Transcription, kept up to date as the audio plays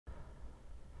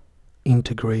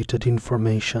Integrated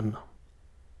information,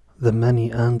 the many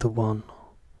and the one,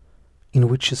 in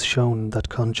which is shown that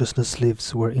consciousness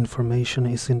lives where information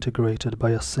is integrated by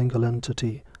a single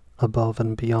entity above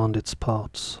and beyond its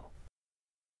parts.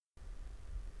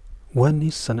 When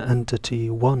is an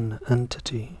entity one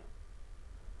entity?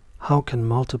 How can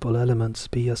multiple elements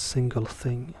be a single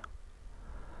thing?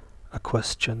 A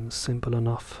question simple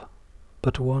enough,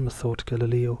 but one, thought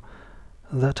Galileo,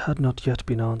 that had not yet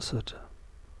been answered.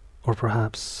 Or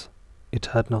perhaps it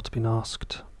had not been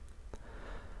asked.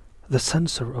 The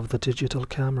sensor of the digital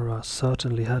camera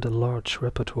certainly had a large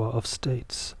repertoire of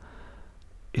states.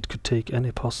 It could take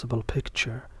any possible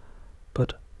picture,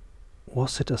 but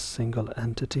was it a single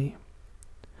entity?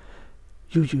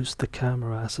 You use the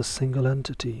camera as a single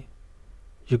entity.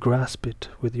 You grasp it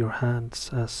with your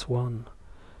hands as one.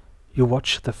 You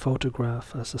watch the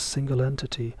photograph as a single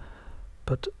entity,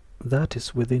 but that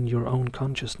is within your own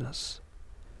consciousness.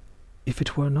 If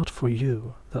it were not for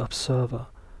you, the observer,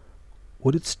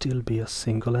 would it still be a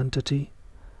single entity?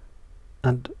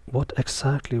 And what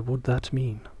exactly would that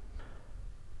mean?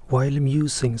 While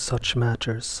musing such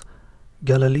matters,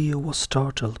 Galileo was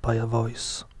startled by a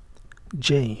voice.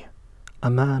 Jay,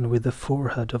 a man with the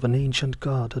forehead of an ancient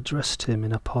god, addressed him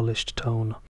in a polished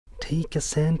tone. Take a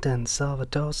sentence of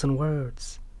 12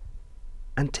 words,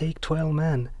 and take 12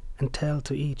 men, and tell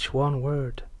to each 1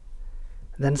 word.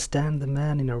 Then stand the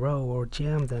men in a row or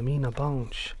jam them in a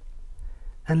bunch,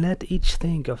 and let each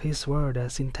think of his word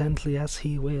as intently as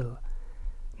he will.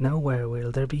 Nowhere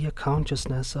will there be a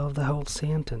consciousness of the whole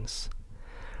sentence.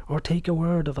 Or take a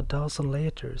word of 12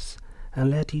 letters, and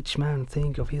let each man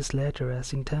think of his letter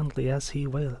as intently as he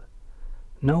will.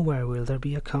 Nowhere will there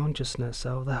be a consciousness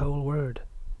of the whole word,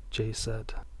 Jay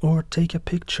said. Or take a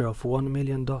picture of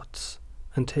 1,000,000 dots,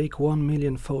 and take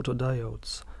 1,000,000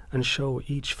 photodiodes, and show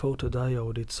each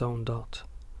photodiode its own dot.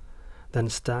 Then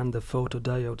stand the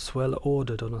photodiodes well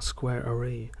ordered on a square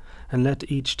array, and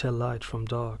let each tell light from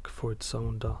dark for its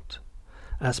own dot,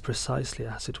 as precisely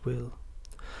as it will.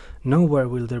 Nowhere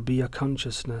will there be a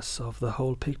consciousness of the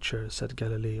whole picture, said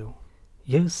Galileo.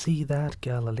 You see that,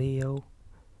 Galileo,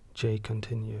 Jay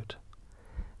continued.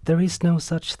 There is no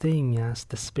such thing as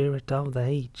the spirit of the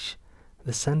age,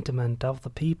 the sentiment of the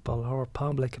people, or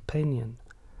public opinion.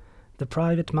 The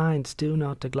private minds do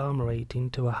not agglomerate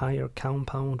into a higher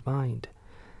compound mind.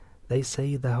 They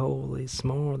say the whole is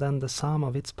more than the sum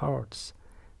of its parts.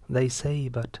 They say,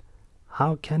 but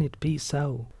how can it be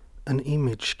so? An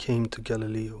image came to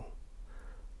Galileo.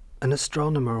 An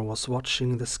astronomer was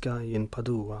watching the sky in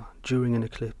Padua during an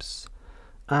eclipse,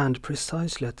 and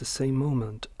precisely at the same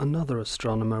moment another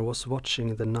astronomer was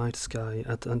watching the night sky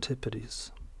at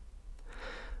Antipodes.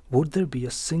 Would there be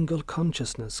a single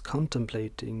consciousness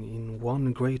contemplating in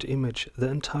one great image the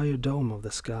entire dome of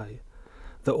the sky,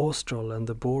 the austral and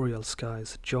the boreal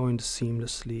skies joined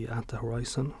seamlessly at the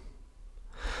horizon?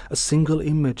 A single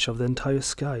image of the entire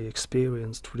sky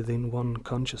experienced within one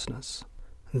consciousness.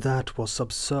 That was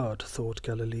absurd, thought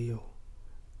Galileo,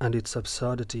 and its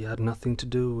absurdity had nothing to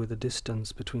do with the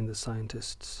distance between the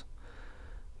scientists.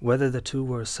 Whether the two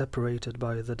were separated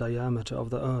by the diameter of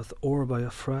the Earth or by a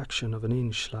fraction of an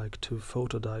inch like 2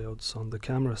 photodiodes on the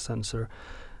camera sensor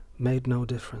made no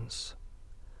difference,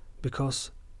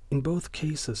 because in both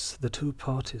cases the two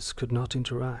parties could not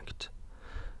interact,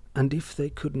 and if they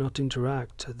could not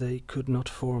interact they could not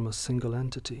form a single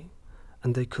entity,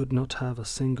 and they could not have a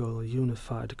single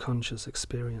unified conscious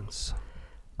experience.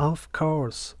 Of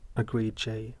course, agreed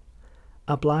Jay.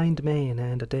 A blind man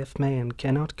and a deaf man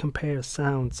cannot compare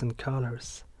sounds and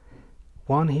colors.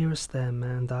 One hears them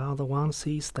and the other one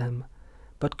sees them,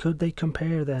 but could they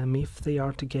compare them if they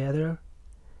are together?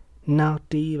 Not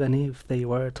even if they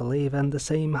were to live in the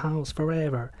same house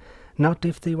forever, not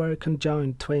if they were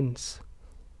conjoined twins.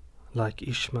 Like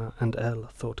Ishma and El,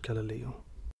 thought Galileo.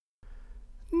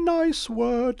 Nice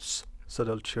words, said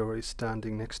Alcieri,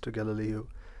 standing next to Galileo.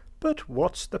 But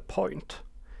what's the point?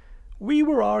 We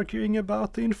were arguing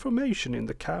about the information in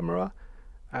the camera,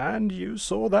 and you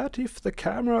saw that if the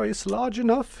camera is large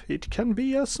enough, it can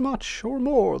be as much or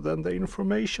more than the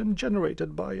information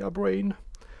generated by a brain.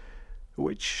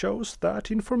 Which shows that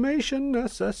information,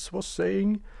 as S was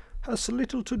saying, has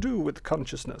little to do with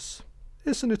consciousness.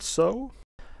 Isn't it so?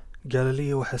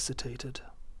 Galileo hesitated.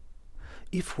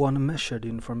 If one measured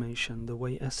information the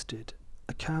way S did,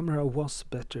 a camera was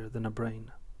better than a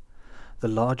brain. The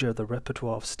larger the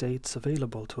repertoire of states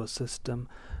available to a system,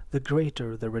 the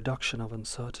greater the reduction of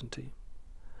uncertainty.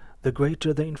 The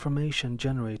greater the information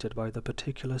generated by the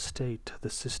particular state the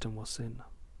system was in.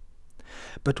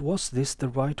 But was this the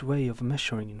right way of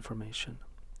measuring information?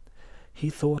 He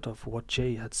thought of what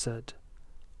Jay had said.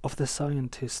 of the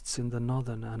scientists in the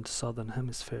northern and southern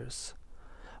hemispheres,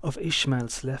 of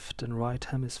Ishmael's left and right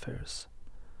hemispheres.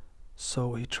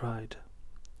 So he tried.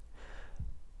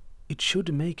 It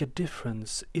should make a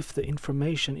difference if the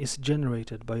information is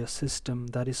generated by a system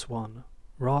that is one,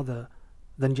 rather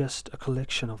than just a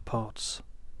collection of parts.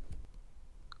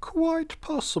 Quite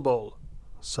possible,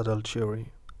 said Alciuri.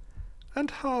 And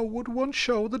how would one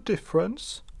show the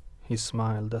difference? He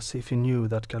smiled as if he knew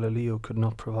that Galileo could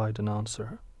not provide an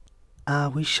answer. I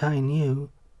wish I knew,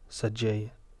 said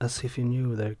Jay, as if he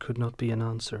knew there could not be an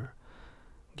answer.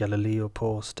 Galileo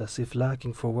paused as if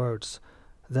lacking for words.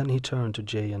 Then he turned to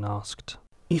Jay and asked,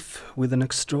 "If, with an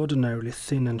extraordinarily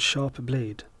thin and sharp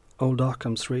blade, old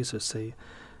Occam's razor say,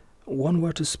 one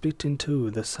were to split in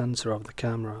two the sensor of the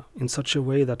camera in such a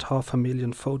way that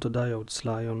 500,000 photodiodes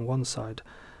lie on one side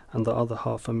and the other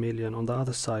 500,000 on the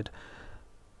other side,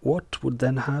 what would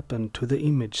then happen to the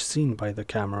image seen by the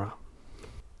camera?"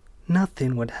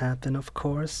 "Nothing would happen, of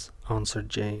course," answered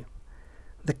Jay.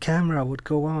 "The camera would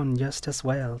go on just as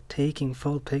well, taking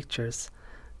full pictures.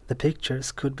 The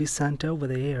pictures could be sent over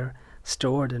the air,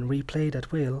 stored and replayed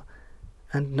at will,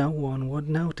 and no one would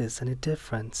notice any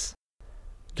difference."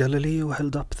 Galileo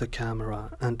held up the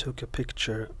camera and took a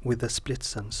picture with the split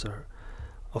sensor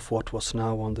of what was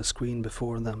now on the screen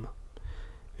before them.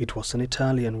 It was an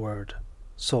Italian word,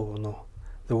 sono,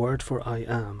 the word for I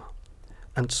am,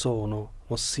 and sono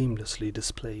was seamlessly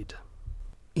displayed.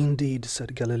 "Indeed,"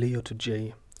 said Galileo to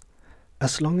Jay,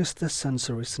 "as long as the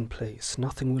sensor is in place,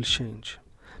 nothing will change,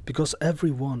 because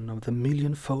every one of the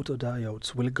 1,000,000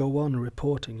 photodiodes will go on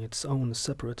reporting its own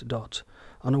separate dot,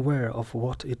 unaware of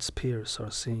what its peers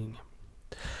are seeing.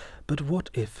 But what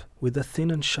if, with a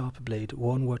thin and sharp blade,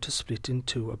 one were to split in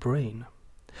two a brain?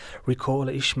 Recall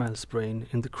Ishmael's brain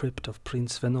in the crypt of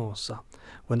Prince Venosa,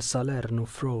 when Salerno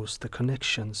froze the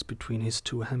connections between his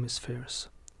two hemispheres.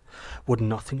 Would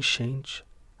nothing change,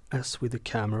 as with the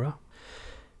camera?"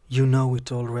 "You know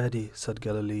it already," said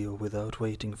Galileo without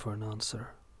waiting for an answer.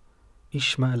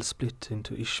 "Ishmael split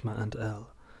into Ishma and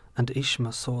El, and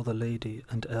Ishma saw the lady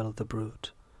and El the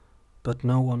brute. But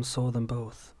no one saw them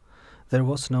both. There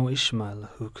was no Ishmael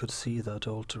who could see the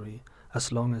adultery,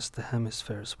 as long as the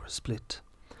hemispheres were split.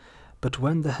 But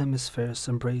when the hemispheres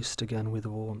embraced again with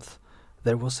warmth,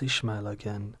 there was Ishmael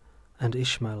again, and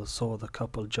Ishmael saw the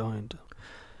couple joined.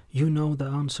 You know the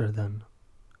answer then.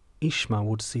 Ishma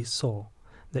would see so,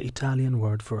 the Italian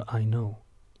word for I know.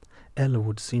 El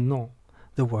would see no,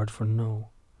 the word for no.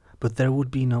 But there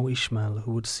would be no Ishmael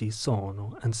who would see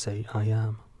sono and say I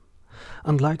am.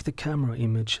 Unlike the camera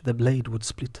image, the blade would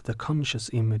split the conscious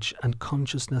image, and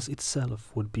consciousness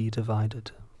itself would be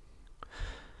divided."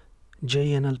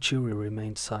 Jay and Alciuri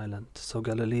remained silent, so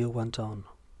Galileo went on.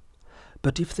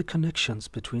 "But if the connections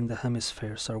between the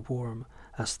hemispheres are warm,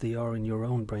 as they are in your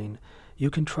own brain, you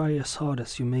can try as hard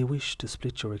as you may wish to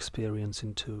split your experience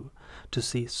in two, to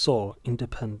see so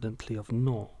independently of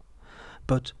no.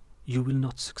 But you will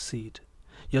not succeed,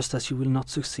 just as you will not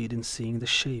succeed in seeing the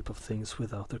shape of things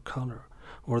without their color,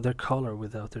 or their color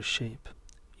without their shape.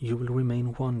 You will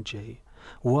remain one, Jay,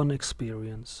 one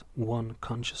experience, one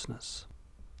consciousness."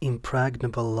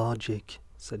 "Impregnable logic,"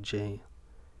 said Jay.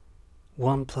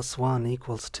 1 + 1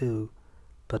 = 2,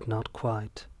 but not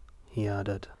quite," he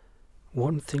added.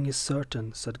 "One thing is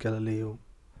certain," said Galileo.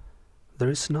 "There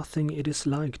is nothing it is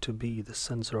like to be the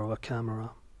sensor of a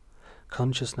camera.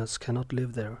 Consciousness cannot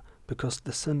live there, because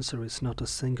the sensor is not a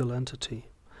single entity,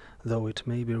 though it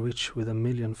may be rich with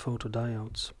 1,000,000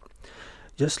 photodiodes.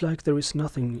 Just like there is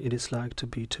nothing it is like to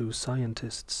be two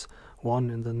scientists, one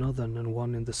in the northern and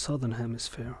one in the southern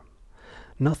hemisphere.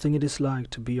 Nothing it is like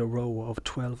to be a row of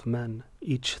 12 men,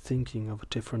 each thinking of a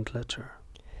different letter."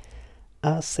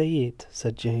 "I see it,"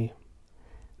 said Jay.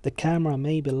 "The camera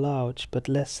may be large, but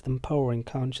less than powering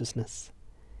consciousness.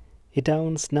 It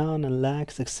owns none and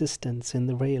lacks existence in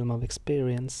the realm of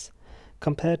experience.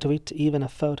 Compared to it, even a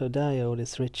photodiode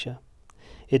is richer.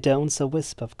 It owns a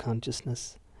wisp of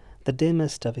consciousness, the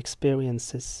dimmest of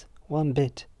experiences, one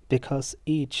bit, because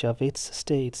each of its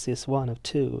states is one of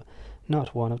two,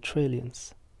 not one of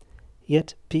trillions.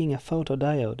 Yet being a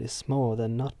photodiode is more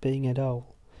than not being at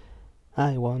all.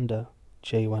 I wonder,"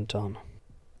 Jay went on,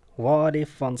 "what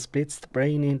if one splits the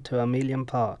brain into 1,000,000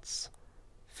 parts?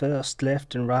 First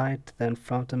left and right, then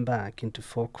front and back into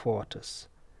 4 quarters.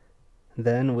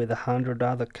 Then with 100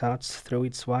 other cuts through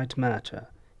its white matter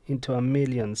into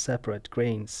 1,000,000 separate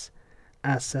grains,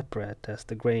 as separate as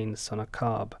the grains on a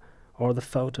cob or the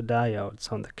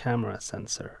photodiodes on the camera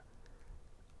sensor.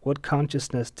 Would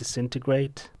consciousness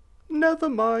disintegrate?" "Never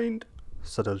mind,"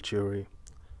 said Alciuri.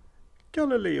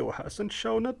 "Galileo hasn't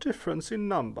shown a difference in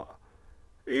number,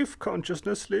 If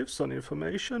consciousness lives on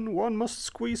information, one must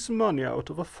squeeze money out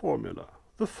of a formula,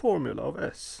 the formula of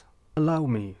S. Allow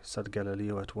me, said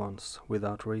Galileo at once,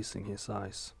 without raising his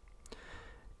eyes.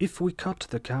 If we cut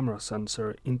the camera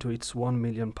sensor into its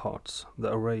 1,000,000 parts,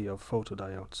 the array of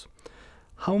photodiodes,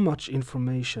 how much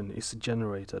information is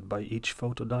generated by each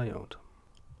photodiode?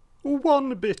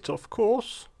 1 bit, of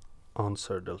course,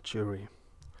 answered Alciuri.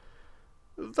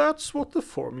 That's what the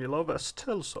formula of S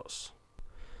tells us.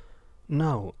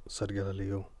 Now, said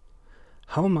Galileo,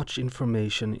 how much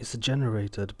information is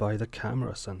generated by the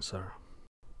camera sensor?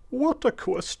 What a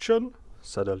question,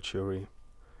 said Alciuri.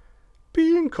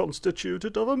 Being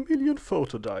constituted of 1,000,000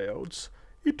 photodiodes,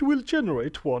 it will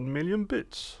generate 1,000,000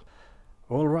 bits.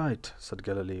 All right, said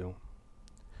Galileo.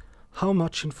 How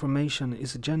much information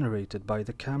is generated by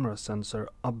the camera sensor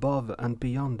above and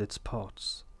beyond its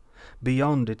parts?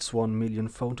 Beyond its 1,000,000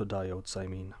 photodiodes, I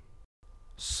mean.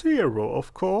 0,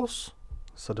 of course,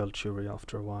 said Alciuri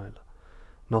after a while,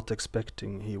 not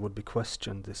expecting he would be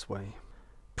questioned this way.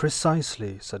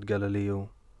 Precisely, said Galileo,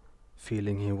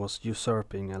 feeling he was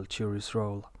usurping Alciuri's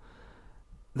role.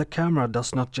 The camera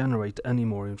does not generate any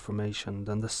more information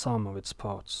than the sum of its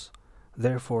parts.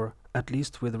 Therefore, at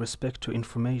least with respect to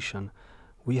information,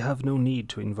 we have no need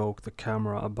to invoke the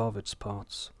camera above its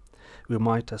parts. We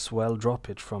might as well drop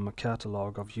it from a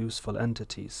catalogue of useful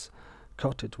entities,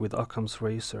 cut it with Occam's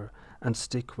razor, and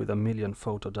stick with 1,000,000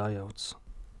 photodiodes.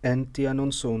 Entia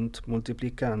non sunt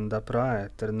multiplicanda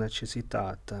praeter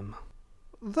necessitatem.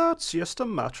 That's just a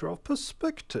matter of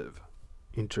perspective,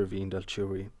 intervened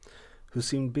Alciuri, who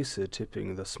seemed busy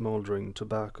tipping the smouldering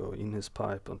tobacco in his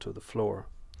pipe onto the floor.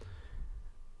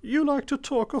 You like to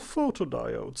talk of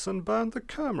photodiodes and ban the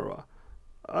camera.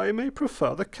 I may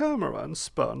prefer the camera and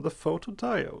spurn the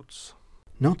photodiodes.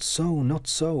 Not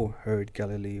so, heard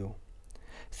Galileo.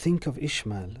 Think of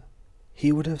Ishmael.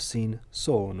 He would have seen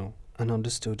sono and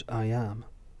understood I am.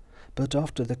 But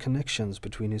after the connections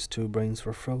between his two brains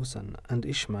were frozen and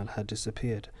Ishmael had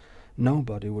disappeared,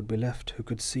 nobody would be left who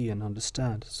could see and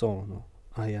understand sono,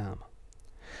 I am.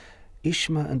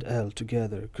 Ishmael and El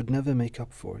together could never make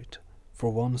up for it,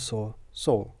 for one saw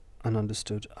so and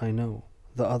understood I know,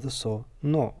 the other saw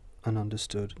no and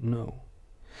understood no.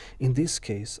 In this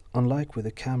case, unlike with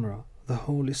a camera, the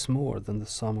whole is more than the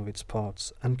sum of its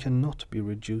parts and cannot be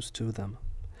reduced to them.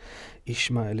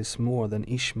 Ishmael is more than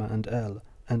Ishmael and El,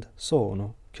 and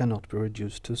sono cannot be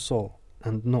reduced to so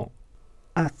and no.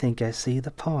 I think I see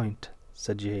the point,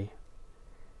 said J.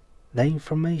 The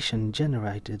information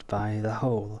generated by the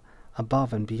whole,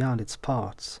 above and beyond its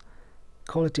parts,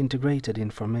 call it integrated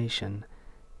information,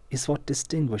 is what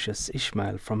distinguishes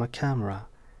Ishmael from a camera.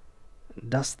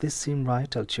 Does this seem right,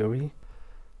 Alciuri?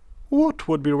 What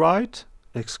would be right?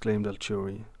 Exclaimed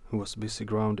Alciuri, who was busy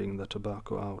grounding the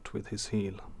tobacco out with his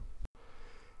heel.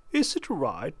 Is it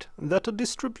right that a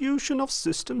distribution of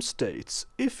system states,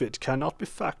 if it cannot be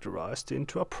factorized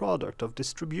into a product of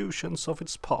distributions of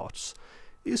its parts,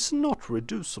 is not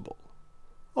reducible?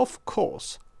 Of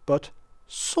course, but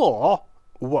so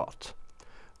what?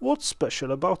 What's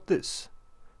special about this?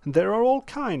 There are all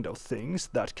kind of things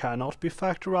that cannot be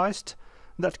factorized,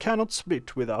 that cannot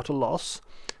split without a loss.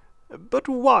 But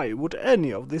why would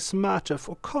any of this matter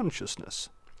for consciousness?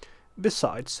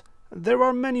 Besides, there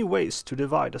are many ways to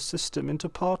divide a system into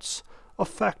parts, of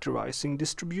factorizing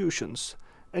distributions,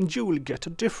 and you will get a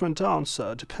different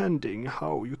answer depending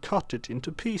how you cut it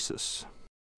into pieces.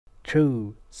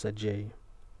 True, said J.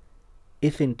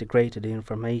 If integrated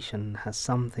information has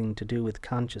something to do with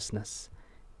consciousness,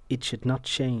 it should not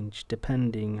change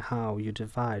depending how you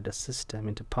divide a system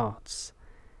into parts.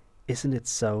 Isn't it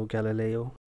so,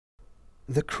 Galileo?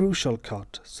 The crucial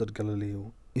cut, said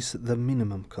Galileo, is the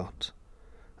minimum cut,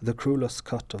 the cruelest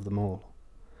cut of them all,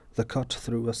 the cut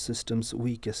through a system's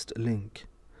weakest link,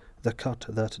 the cut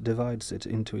that divides it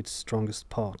into its strongest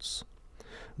parts,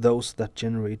 those that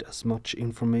generate as much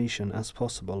information as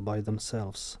possible by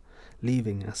themselves,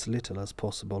 leaving as little as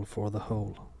possible for the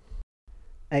whole.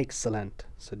 Excellent,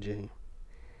 said J.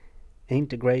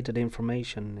 Integrated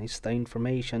information is the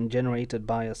information generated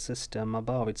by a system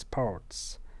above its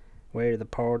parts, where the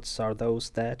parts are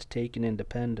those that, taken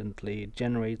independently,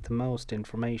 generate the most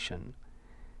information.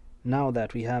 Now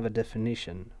that we have a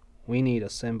definition, we need a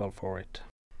symbol for it.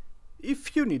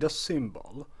 If you need a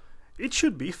symbol, it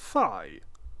should be phi,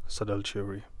 said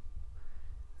Alciuri.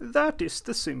 That is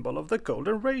the symbol of the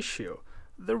golden ratio,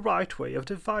 the right way of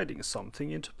dividing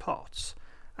something into parts,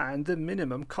 and the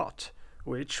minimum cut,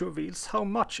 which reveals how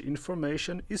much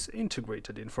information is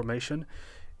integrated information,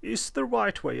 is the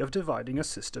right way of dividing a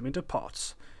system into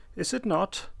parts. Is it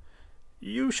not?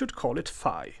 You should call it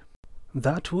phi.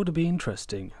 That would be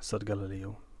interesting, said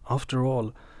Galileo. After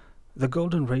all, the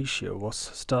golden ratio was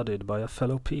studied by a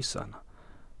fellow Pisan,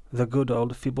 the good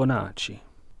old Fibonacci.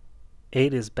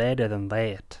 It is better than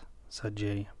that, said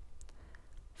Jay.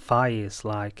 Phi is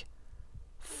like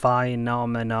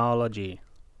phenomenology,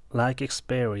 like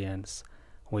experience,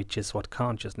 which is what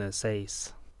consciousness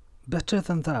is. Better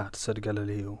than that, said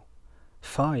Galileo.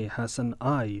 Phi has an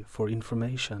I for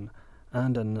information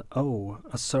and an O,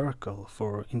 a circle,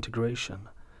 for integration.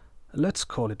 Let's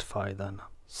call it Phi then.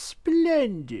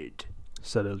 Splendid,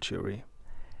 said Alciuri.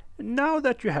 Now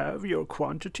that you have your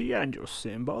quantity and your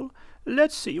symbol,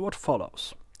 let's see what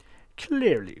follows.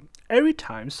 Clearly, every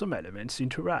time some elements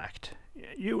interact,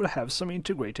 you will have some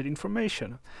integrated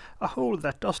information, a whole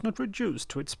that does not reduce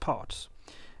to its parts.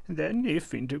 Then,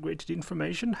 if integrated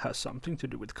information has something to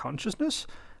do with consciousness,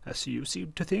 as you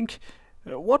seem to think,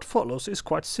 what follows is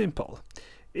quite simple.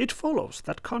 It follows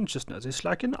that consciousness is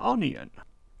like an onion.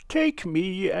 Take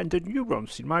me and the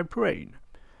neurons in my brain.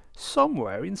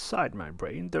 Somewhere inside my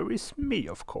brain there is me,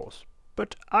 of course,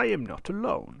 but I am not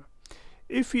alone.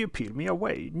 If you peel me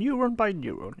away, neuron by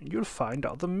neuron, you'll find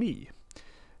other me.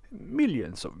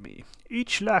 Millions of me,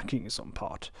 each lacking some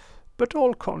part, but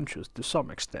all conscious to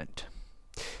some extent.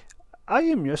 I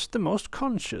am just the most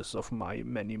conscious of my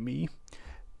many me,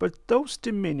 but those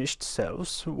diminished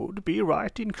selves would be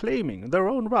right in claiming their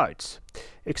own rights,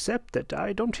 except that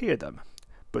I don't hear them,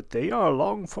 but they are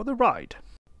along for the ride.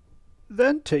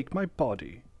 Then take my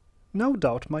body. No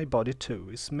doubt my body too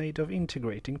is made of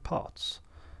integrating parts,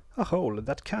 a whole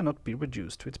that cannot be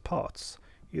reduced to its parts,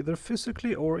 either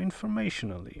physically or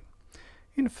informationally.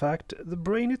 In fact, the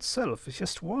brain itself is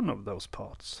just one of those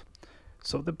parts.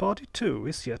 So the body too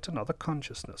is yet another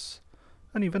consciousness,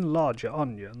 an even larger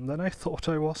onion than I thought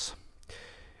I was.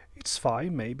 Its phi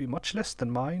may be much less than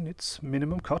mine, its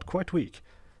minimum cut quite weak,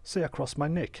 say across my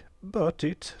neck, but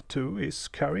it, too, is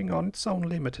carrying on its own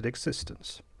limited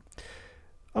existence.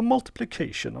 A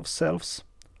multiplication of selves,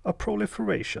 a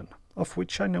proliferation, of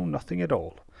which I know nothing at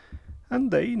all, and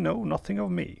they know nothing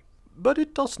of me. But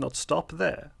it does not stop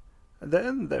there.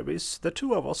 Then there is the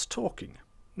two of us talking,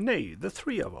 nay, the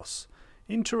three of us,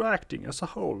 interacting as a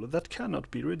whole that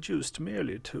cannot be reduced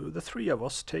merely to the three of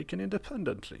us taken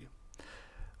independently.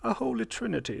 A holy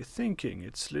trinity thinking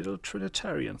its little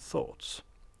trinitarian thoughts.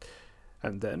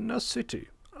 And then a city,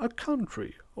 a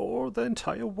country, or the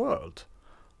entire world,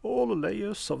 all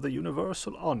layers of the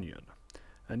universal onion,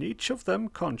 and each of them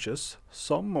conscious,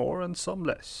 some more and some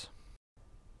less.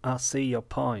 I see your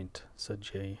point, said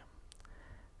Jay.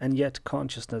 And yet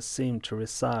consciousness seemed to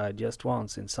reside just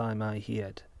once inside my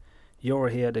head, your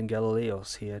head and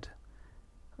Galileo's head.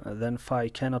 Then phi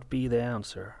cannot be the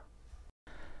answer.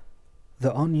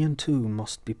 The onion too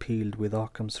must be peeled with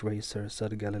Occam's razor,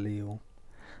 said Galileo.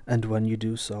 And when you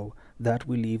do so, that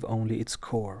will leave only its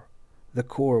core, the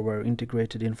core where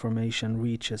integrated information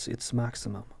reaches its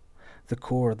maximum, the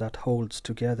core that holds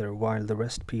together while the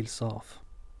rest peels off.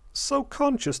 So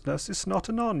consciousness is not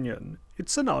an onion,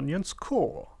 it's an onion's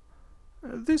core.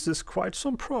 This is quite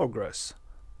some progress,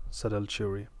 said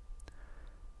Alciuri.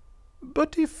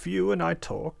 But if you and I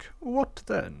talk, what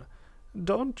then?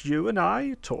 Don't you and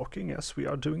I, talking as we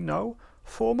are doing now,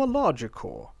 form a larger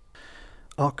core?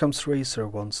 Occam's razor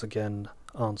once again,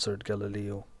 answered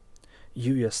Galileo.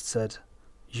 You just said,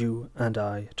 you and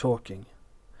I talking.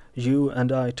 You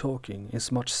and I talking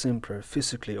is much simpler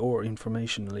physically or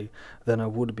informationally than a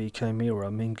would-be chimera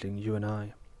mingling you and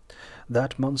I.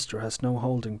 That monster has no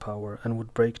holding power and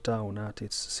would break down at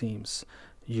its seams,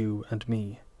 you and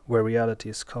me, where reality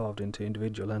is carved into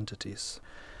individual entities.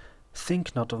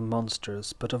 Think not of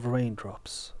monsters, but of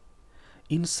raindrops.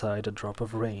 Inside a drop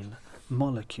of rain,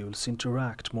 molecules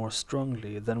interact more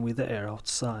strongly than with the air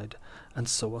outside, and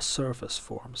so a surface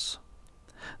forms.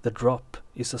 The drop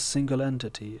is a single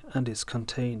entity and is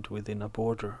contained within a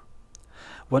border.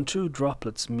 When two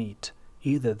droplets meet,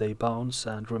 either they bounce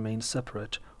and remain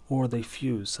separate, or they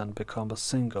fuse and become a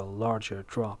single, larger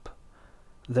drop.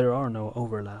 There are no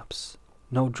overlaps,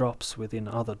 no drops within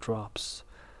other drops.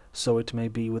 So it may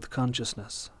be with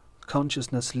consciousness.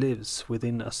 Consciousness lives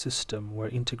within a system where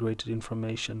integrated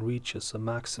information reaches a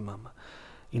maximum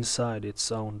inside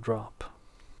its own drop.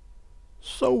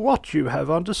 So what you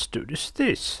have understood is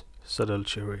this, said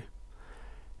Alciuri.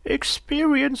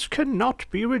 Experience cannot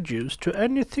be reduced to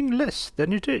anything less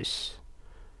than it is.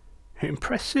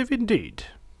 Impressive indeed.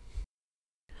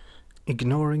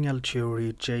 Ignoring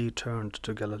Alciuri, Jay turned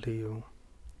to Galileo.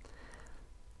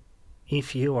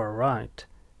 If you are right,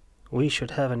 we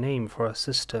should have a name for a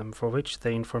system for which the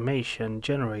information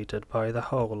generated by the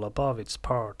whole above its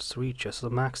parts reaches the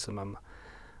maximum,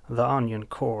 the onion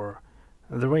core,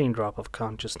 The raindrop of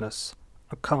consciousness.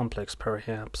 A complex,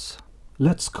 perhaps.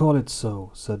 Let's call it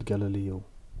so, said Galileo.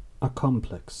 A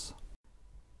complex.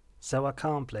 So a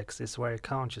complex is where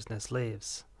consciousness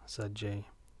lives, said Jay.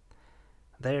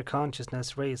 There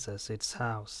consciousness raises its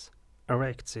house,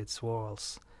 erects its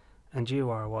walls, and you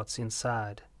are what's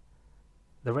inside.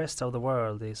 The rest of the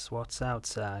world is what's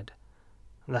outside.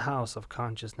 The house of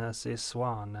consciousness is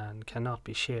one and cannot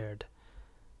be shared.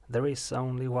 There is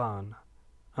only one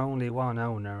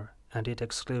owner, and it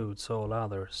excludes all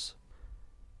others.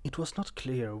 It was not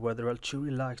clear whether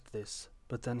Alciuri liked this,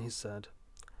 but then he said,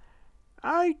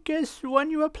 I guess when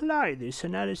you apply this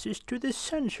analysis to the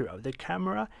sensor of the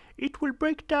camera, it will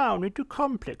break down into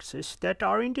complexes that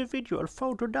are individual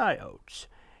photodiodes,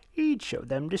 each of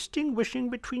them distinguishing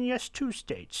between just two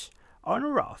states, on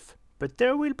or off, but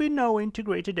there will be no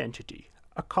integrated entity,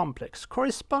 a complex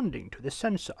corresponding to the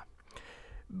sensor.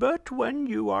 But when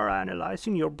you are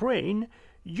analyzing your brain,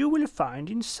 you will find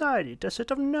inside it a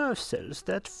set of nerve cells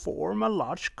that form a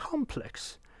large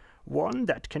complex, one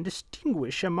that can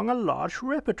distinguish among a large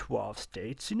repertoire of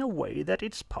states in a way that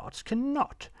its parts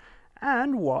cannot,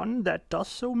 and one that does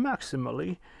so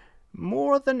maximally,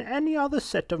 more than any other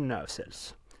set of nerve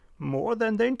cells, more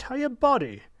than the entire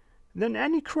body, than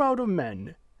any crowd of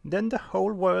men, than the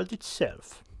whole world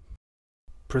itself.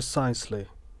 Precisely,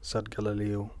 said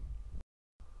Galileo.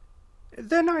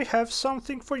 Then I have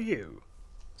something for you,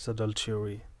 said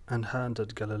Alciuri, and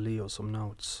handed Galileo some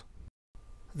notes.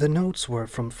 The notes were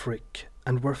from Frick,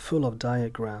 and were full of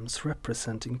diagrams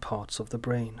representing parts of the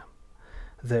brain.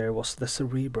 There was the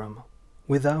cerebrum.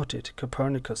 Without it,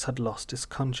 Copernicus had lost his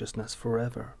consciousness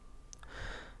forever.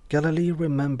 Galileo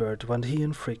remembered when he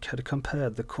and Frick had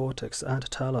compared the cortex and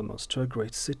thalamus to a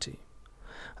great city.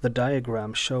 The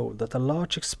diagram showed that a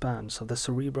large expanse of the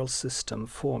cerebral system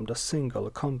formed a single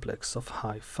complex of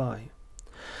Phi.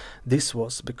 This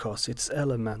was because its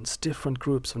elements, different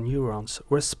groups of neurons,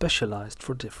 were specialized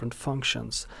for different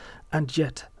functions, and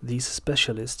yet these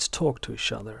specialists talked to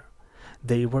each other.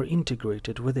 They were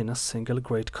integrated within a single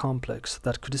great complex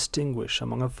that could distinguish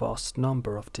among a vast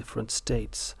number of different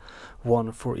states,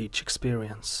 one for each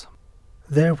experience.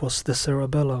 There was the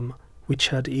cerebellum, which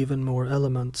had even more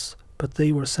elements, but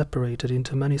they were separated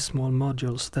into many small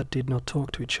modules that did not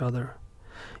talk to each other.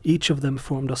 Each of them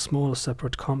formed a small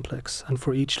separate complex, and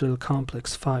for each little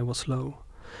complex Phi was low.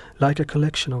 Like a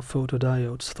collection of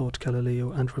photodiodes, thought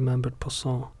Galileo, and remembered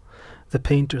Poisson. The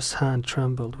painter's hand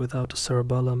trembled without a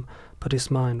cerebellum, but his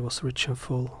mind was rich and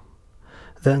full.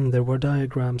 Then there were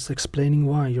diagrams explaining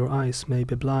why your eyes may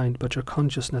be blind, but your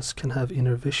consciousness can have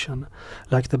inner vision,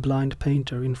 like the blind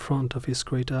painter in front of his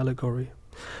great allegory.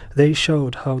 They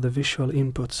showed how the visual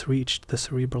inputs reached the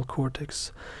cerebral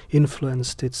cortex,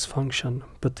 influenced its function,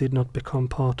 but did not become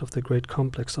part of the great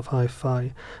complex of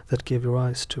Phi that gave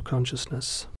rise to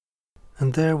consciousness.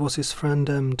 And there was his friend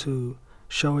M too,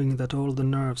 showing that all the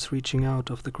nerves reaching out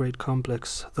of the great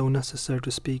complex, though necessary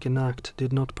to speak and act,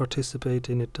 did not participate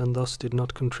in it and thus did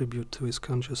not contribute to his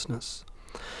consciousness.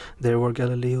 There were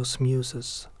Galileo's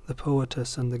muses, the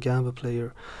poetess and the gamba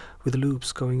player, with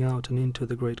loops going out and into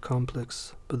the great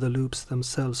complex, but the loops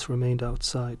themselves remained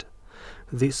outside.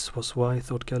 This was why,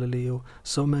 thought Galileo,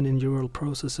 so many neural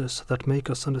processes that make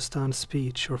us understand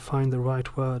speech or find the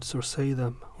right words or say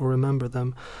them or remember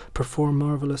them perform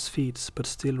marvelous feats but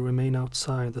still remain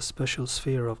outside the special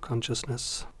sphere of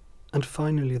consciousness. And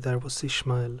finally there was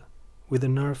Ishmael, with the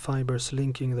nerve fibers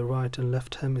linking the right and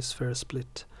left hemisphere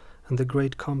split, and the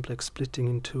great complex splitting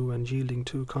in two and yielding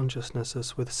two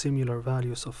consciousnesses with similar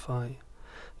values of Phi,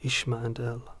 Ishma and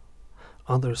El.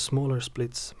 Other smaller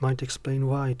splits might explain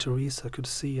why Teresa could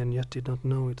see and yet did not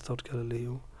know it, thought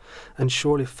Galileo, and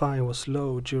surely Phi was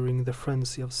low during the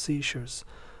frenzy of seizures,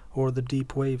 or the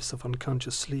deep waves of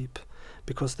unconscious sleep,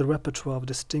 because the repertoire of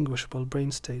distinguishable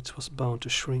brain states was bound to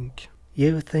shrink.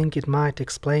 You think it might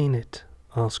explain it?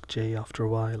 Asked Jay after a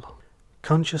while.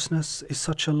 Consciousness is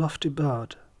such a lofty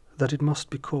bird that it must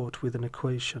be caught with an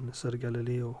equation, said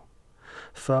Galileo.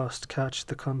 First catch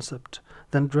the concept,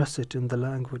 then dress it in the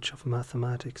language of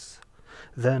mathematics.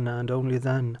 Then, and only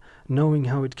then, knowing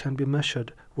how it can be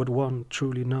measured, would one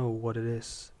truly know what it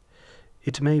is.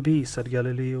 It may be, said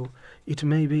Galileo, it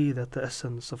may be that the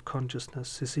essence of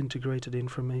consciousness is integrated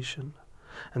information,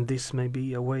 and this may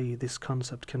be a way this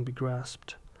concept can be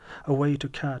grasped, a way to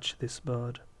catch this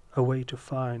bird, a way to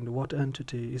find what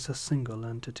entity is a single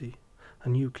entity, a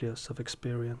nucleus of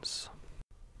experience.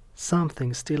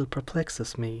 Something still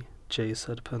perplexes me, Jay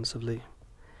said pensively.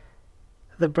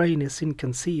 The brain is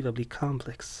inconceivably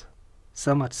complex,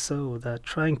 so much so that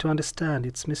trying to understand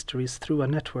its mysteries through a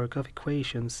network of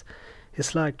equations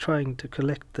is like trying to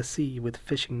collect the sea with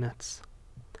fishing nets.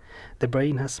 The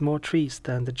brain has more trees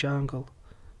than the jungle,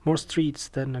 more streets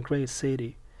than a great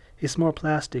city, is more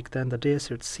plastic than the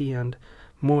desert sea, and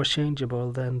more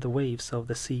changeable than the waves of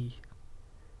the sea.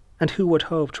 And who would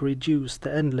hope to reduce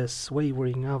the endless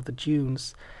wavering of the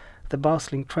dunes, the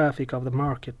bustling traffic of the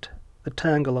market, the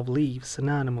tangle of leaves and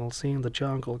animals in the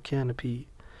jungle canopy,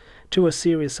 to a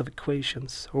series of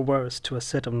equations, or worse, to a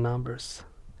set of numbers?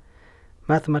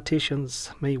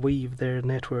 Mathematicians may weave their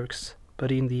networks,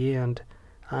 but in the end,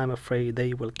 I am afraid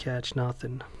they will catch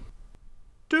nothing.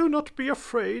 Do not be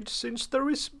afraid, since there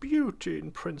is beauty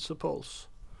in principles,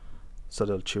 said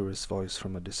Alciuri's voice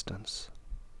from a distance,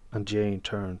 and Jane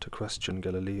turned to question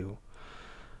Galileo.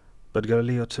 But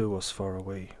Galileo too was far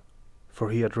away, for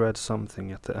he had read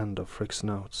something at the end of Frick's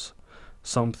notes,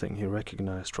 something he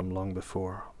recognized from long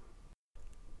before.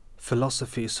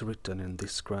 Philosophy is written in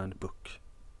this grand book,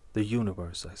 the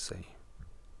universe, I say,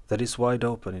 that is wide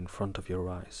open in front of your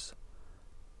eyes.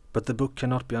 But the book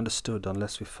cannot be understood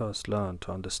unless we first learn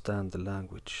to understand the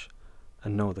language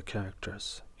and know the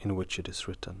characters in which it is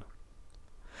written.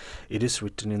 It is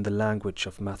written in the language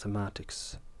of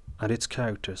mathematics, and its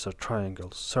characters are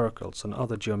triangles, circles, and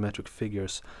other geometric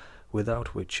figures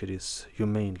without which it is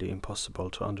humanly impossible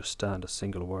to understand a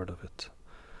single word of it.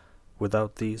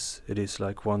 Without these, it is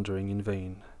like wandering in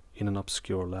vain in an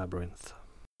obscure labyrinth.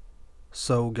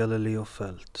 So Galileo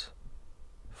felt,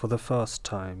 for the first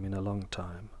time in a long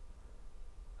time,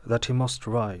 that he must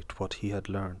write what he had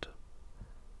learned,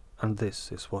 and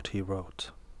this is what he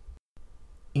wrote.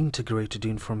 Integrated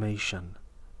information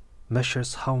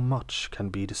measures how much can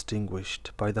be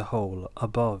distinguished by the whole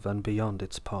above and beyond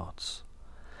its parts,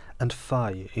 and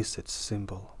phi is its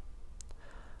symbol.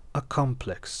 A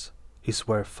complex is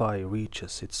where phi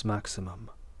reaches its maximum,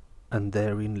 and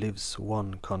therein lives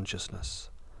one consciousness,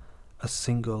 a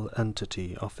single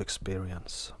entity of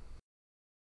experience.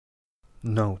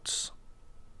 Notes.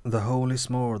 The whole is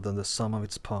more than the sum of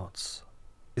its parts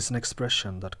is an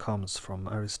expression that comes from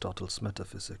Aristotle's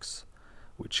metaphysics,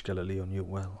 which Galileo knew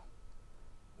well.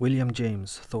 William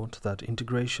James thought that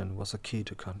integration was a key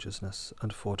to consciousness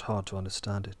and fought hard to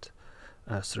understand it,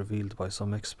 as revealed by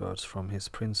some experts from his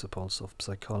Principles of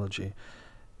Psychology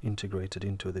integrated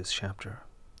into this chapter.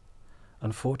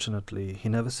 Unfortunately, he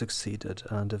never succeeded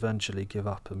and eventually gave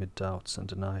up amid doubts and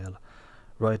denial,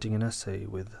 writing an essay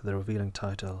with the revealing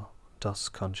title, Does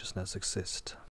Consciousness Exist?